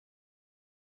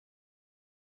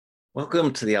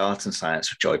Welcome to the Art and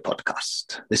Science of Joy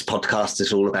podcast. This podcast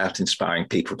is all about inspiring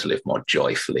people to live more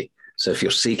joyfully. So if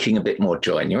you're seeking a bit more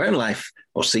joy in your own life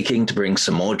or seeking to bring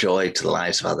some more joy to the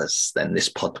lives of others, then this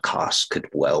podcast could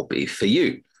well be for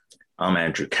you. I'm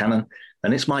Andrew Cannon,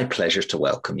 and it's my pleasure to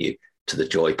welcome you to the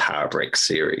Joy Power Break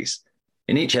series.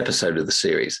 In each episode of the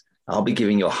series, I'll be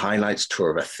giving you a highlights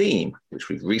tour of a theme which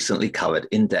we've recently covered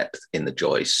in depth in the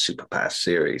Joy Superpower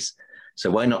series. So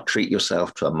why not treat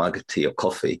yourself to a mug of tea or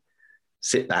coffee,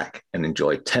 sit back and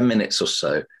enjoy 10 minutes or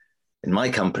so in my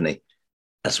company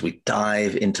as we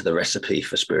dive into the recipe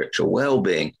for spiritual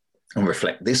well-being and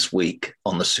reflect this week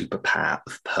on the superpower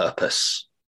of purpose.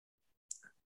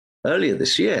 Earlier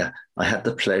this year, I had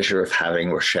the pleasure of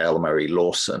having Rochelle Marie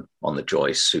Lawson on the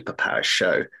Joy Superpower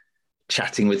show,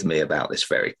 chatting with me about this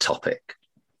very topic.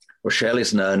 Rochelle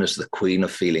is known as the Queen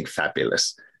of Feeling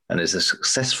Fabulous and is a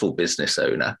successful business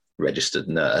owner, registered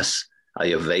nurse,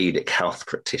 Ayurvedic health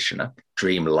practitioner,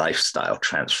 dream lifestyle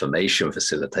transformation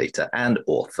facilitator, and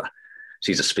author.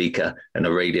 She's a speaker and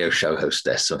a radio show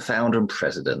hostess and founder and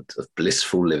president of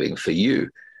Blissful Living for You,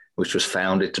 which was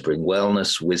founded to bring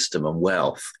wellness, wisdom, and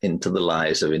wealth into the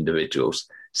lives of individuals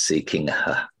seeking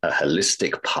a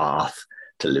holistic path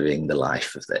to living the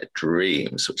life of their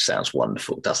dreams, which sounds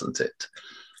wonderful, doesn't it?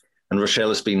 And Rochelle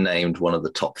has been named one of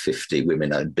the top 50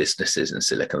 women-owned businesses in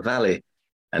Silicon Valley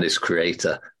and is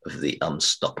creator of the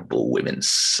Unstoppable Women's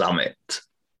Summit.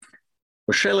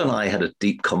 Rochelle and I had a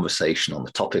deep conversation on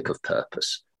the topic of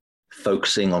purpose,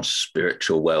 focusing on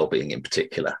spiritual well-being in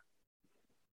particular.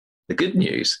 The good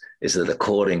news is that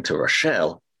according to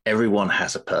Rochelle, everyone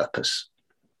has a purpose.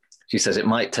 She says it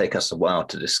might take us a while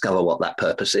to discover what that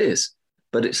purpose is,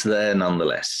 but it's there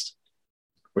nonetheless.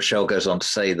 Rochelle goes on to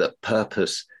say that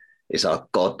purpose is our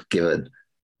God-given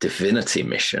divinity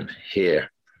mission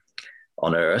here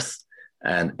on earth,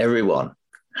 and everyone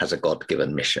has a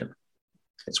God-given mission.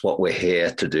 It's what we're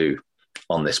here to do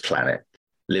on this planet.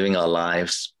 Living our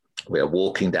lives, we are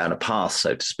walking down a path,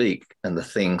 so to speak, and the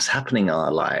things happening in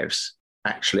our lives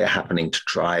actually are happening to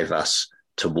drive us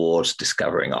towards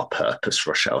discovering our purpose,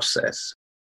 Rochelle says.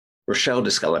 Rochelle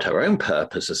discovered her own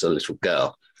purpose as a little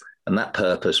girl, and that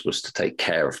purpose was to take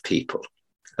care of people.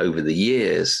 Over the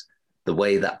years, the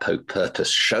way that purpose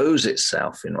shows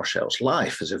itself in Rochelle's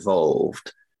life has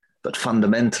evolved, but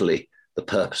fundamentally, the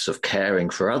purpose of caring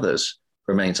for others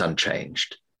remains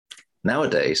unchanged.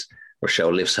 Nowadays,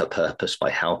 Rochelle lives her purpose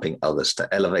by helping others to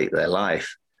elevate their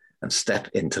life and step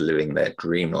into living their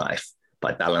dream life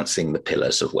by balancing the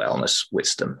pillars of wellness,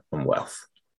 wisdom, and wealth.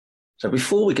 So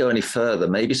before we go any further,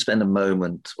 maybe spend a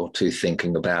moment or two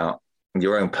thinking about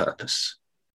your own purpose.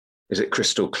 Is it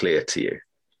crystal clear to you?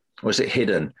 Or is it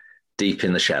hidden deep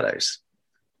in the shadows,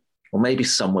 or maybe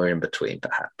somewhere in between,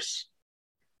 perhaps?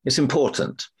 It's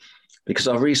important because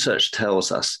our research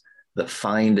tells us that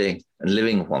finding and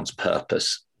living one's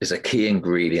purpose is a key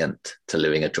ingredient to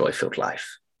living a joy-filled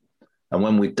life. And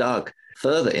when we dug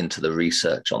further into the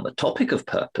research on the topic of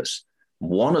purpose,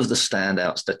 one of the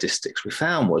standout statistics we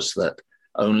found was that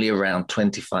only around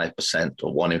 25%,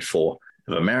 or 1 in 4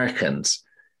 of Americans,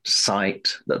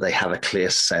 cite that they have a clear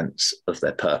sense of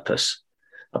their purpose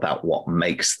about what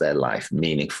makes their life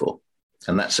meaningful.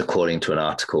 And that's according to an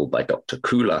article by Dr.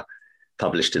 Kula,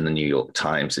 published in the New York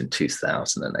Times in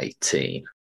 2018.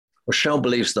 Rochelle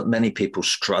believes that many people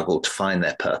struggle to find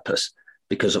their purpose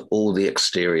because of all the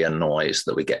exterior noise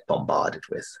that we get bombarded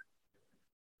with.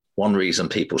 One reason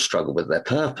people struggle with their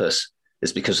purpose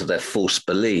is because of their false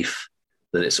belief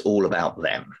that it's all about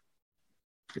them.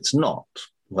 It's not,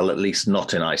 well, at least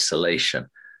not in isolation.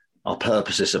 Our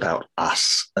purpose is about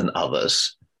us and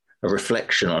others, a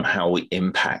reflection on how we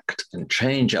impact and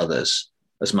change others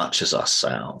as much as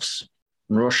ourselves.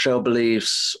 And Rochelle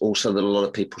believes also that a lot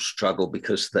of people struggle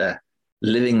because they're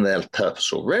living their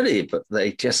purpose already, but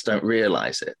they just don't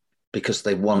realize it because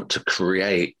they want to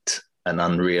create an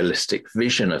unrealistic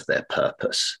vision of their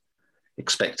purpose,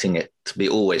 expecting it to be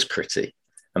always pretty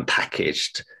and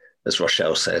packaged, as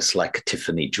Rochelle says, like a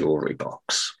Tiffany jewelry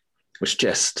box, which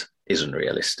just isn't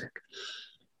realistic.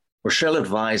 Rochelle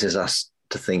advises us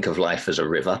to think of life as a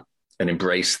river and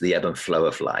embrace the ebb and flow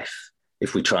of life.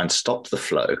 If we try and stop the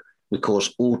flow, we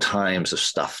cause all kinds of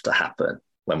stuff to happen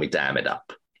when we dam it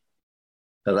up.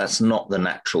 Now, that's not the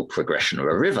natural progression of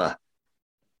a river,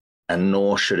 and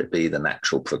nor should it be the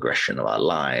natural progression of our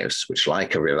lives, which,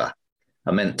 like a river,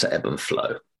 are meant to ebb and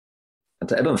flow. And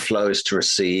to ebb and flow is to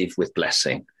receive with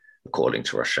blessing, according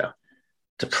to Rochelle,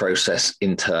 to process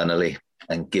internally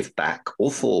and give back or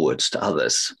forwards to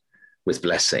others with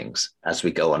blessings as we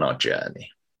go on our journey.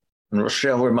 And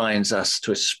Rochelle reminds us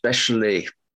to especially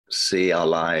see our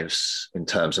lives in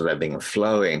terms of ebbing and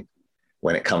flowing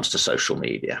when it comes to social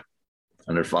media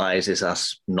and advises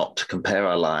us not to compare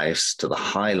our lives to the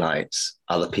highlights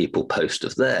other people post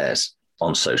of theirs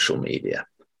on social media.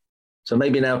 So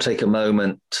maybe now take a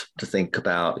moment to think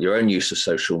about your own use of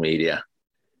social media.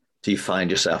 Do you find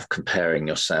yourself comparing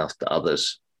yourself to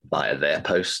others via their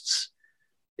posts?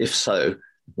 If so,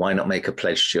 why not make a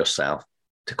pledge to yourself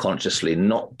to consciously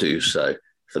not do so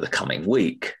for the coming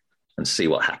week and see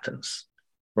what happens?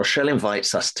 Rochelle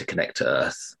invites us to connect to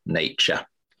Earth, nature,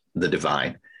 the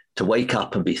divine, to wake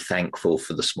up and be thankful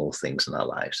for the small things in our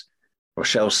lives.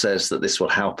 Rochelle says that this will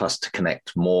help us to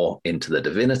connect more into the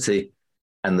divinity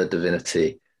and the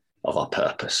divinity of our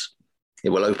purpose. It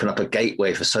will open up a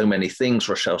gateway for so many things,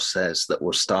 Rochelle says, that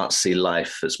we'll start to see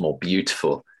life as more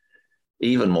beautiful,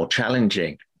 even more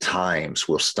challenging times.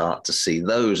 We'll start to see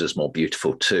those as more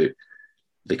beautiful too,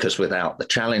 because without the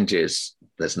challenges,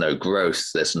 there's no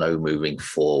growth, there's no moving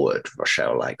forward,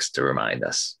 Rochelle likes to remind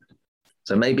us.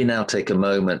 So maybe now take a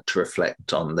moment to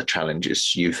reflect on the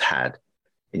challenges you've had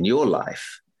in your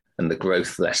life and the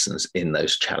growth lessons in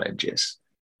those challenges.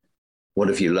 What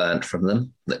have you learned from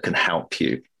them that can help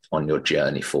you on your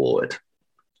journey forward?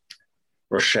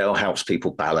 Rochelle helps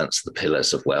people balance the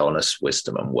pillars of wellness,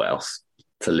 wisdom, and wealth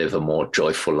to live a more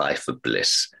joyful life of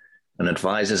bliss, and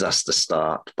advises us to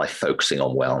start by focusing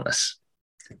on wellness.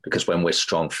 Because when we're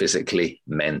strong physically,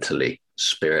 mentally,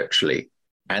 spiritually,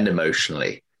 and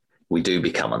emotionally, we do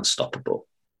become unstoppable.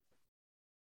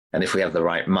 And if we have the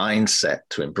right mindset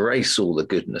to embrace all the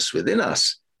goodness within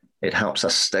us, it helps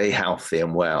us stay healthy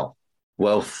and well.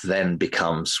 Wealth then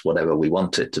becomes whatever we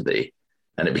want it to be,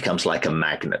 and it becomes like a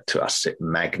magnet to us. It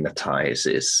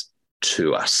magnetizes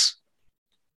to us.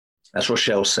 As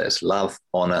Rochelle says, love,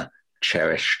 honor,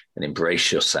 cherish, and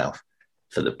embrace yourself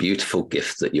for the beautiful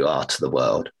gift that you are to the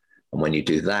world. And when you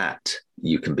do that,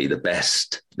 you can be the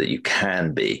best that you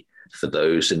can be for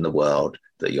those in the world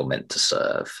that you're meant to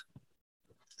serve.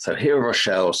 So here are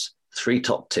Rochelle's 3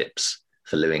 top tips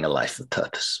for living a life of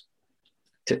purpose.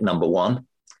 Tip number 1,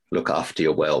 look after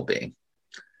your well-being.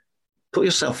 Put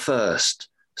yourself first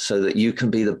so that you can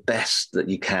be the best that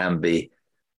you can be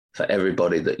for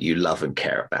everybody that you love and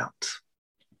care about.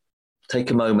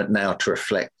 Take a moment now to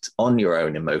reflect on your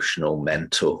own emotional,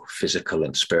 mental, physical,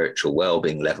 and spiritual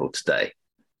well-being level today.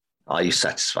 Are you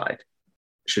satisfied?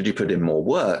 Should you put in more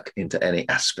work into any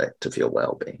aspect of your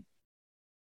well-being?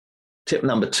 Tip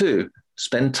number 2,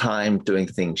 spend time doing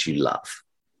things you love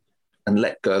and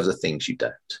let go of the things you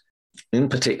don't. In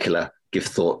particular, give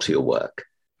thought to your work.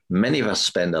 Many of us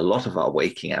spend a lot of our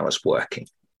waking hours working,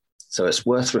 so it's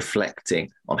worth reflecting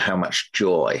on how much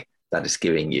joy that is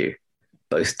giving you,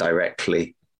 both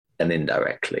directly and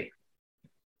indirectly.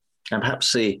 And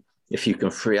perhaps see if you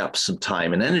can free up some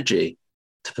time and energy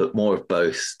to put more of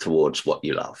both towards what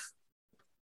you love.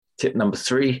 Tip number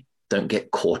 3, don't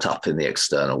get caught up in the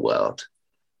external world.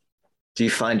 Do you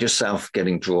find yourself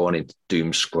getting drawn into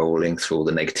doom scrolling through all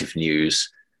the negative news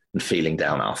and feeling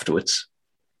down afterwards?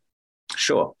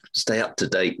 Sure, stay up to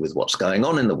date with what's going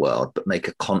on in the world, but make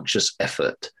a conscious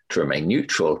effort to remain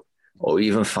neutral, or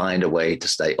even find a way to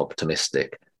stay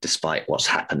optimistic despite what's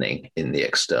happening in the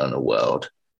external world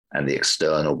and the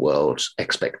external world's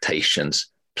expectations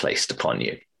placed upon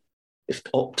you. If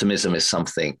optimism is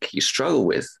something you struggle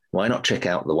with, why not check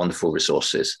out the wonderful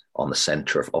resources on the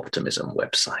Center of Optimism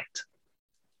website?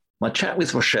 My chat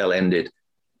with Rochelle ended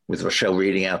with Rochelle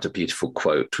reading out a beautiful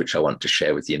quote, which I want to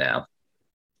share with you now.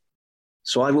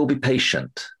 So I will be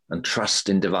patient and trust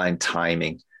in divine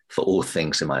timing for all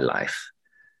things in my life.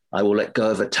 I will let go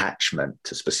of attachment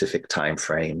to specific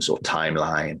timeframes or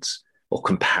timelines or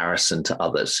comparison to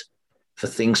others for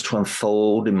things to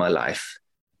unfold in my life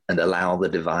and allow the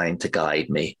divine to guide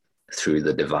me through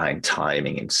the divine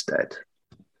timing instead.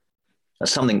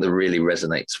 That's something that really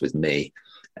resonates with me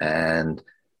and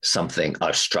something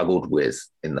I've struggled with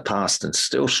in the past and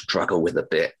still struggle with a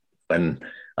bit when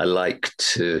I like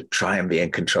to try and be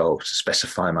in control, to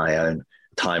specify my own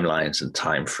timelines and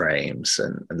timeframes,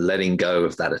 and letting go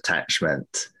of that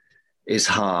attachment is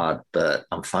hard, but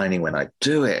I'm finding when I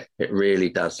do it, it really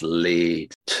does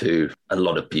lead to a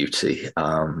lot of beauty,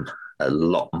 a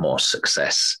lot more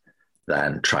success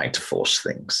than trying to force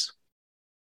things.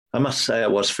 I must say I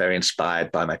was very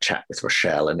inspired by my chat with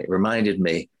Rochelle, and it reminded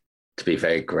me to be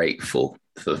very grateful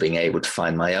for being able to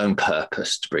find my own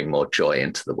purpose to bring more joy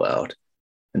into the world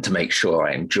and to make sure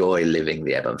I enjoy living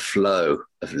the ebb and flow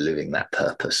of living that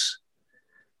purpose.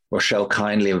 Rochelle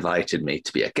kindly invited me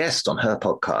to be a guest on her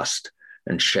podcast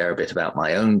and share a bit about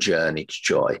my own journey to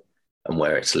joy and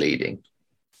where it's leading.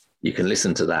 You can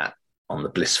listen to that on the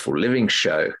Blissful Living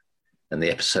Show, and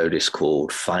the episode is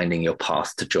called Finding Your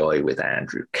Path to Joy with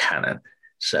Andrew Cannon.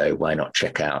 So why not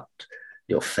check out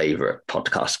your favorite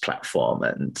podcast platform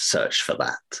and search for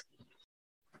that?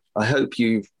 I hope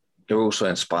you're also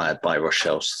inspired by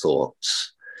Rochelle's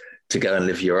thoughts to go and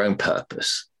live your own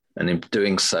purpose. And in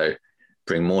doing so,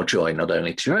 bring more joy not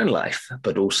only to your own life,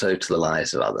 but also to the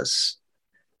lives of others.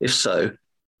 If so,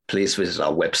 please visit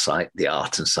our website,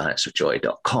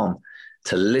 theartandscienceofjoy.com,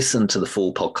 to listen to the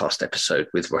full podcast episode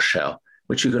with Rochelle,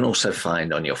 which you can also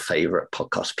find on your favorite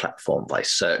podcast platform by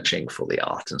searching for The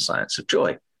Art and Science of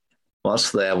Joy.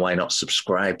 Whilst there, why not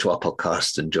subscribe to our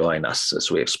podcast and join us as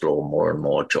we explore more and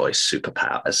more joy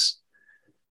superpowers?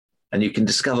 And you can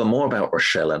discover more about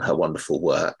Rochelle and her wonderful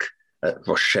work at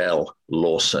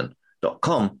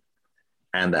rochellelawson.com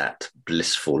and at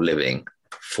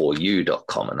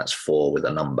blissfulliving4you.com, and that's 4 with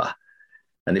a number.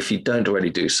 And if you don't already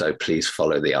do so, please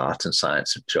follow The Art and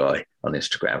Science of Joy on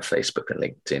Instagram, Facebook, and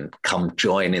LinkedIn. Come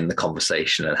join in the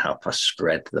conversation and help us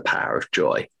spread the power of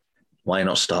joy. Why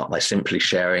not start by simply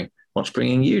sharing what's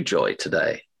bringing you joy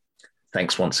today?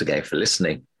 Thanks once again for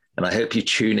listening, and I hope you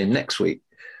tune in next week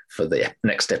for the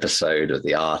next episode of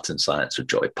the Art and Science of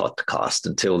Joy podcast.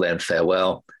 Until then,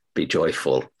 farewell, be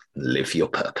joyful, live your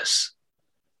purpose.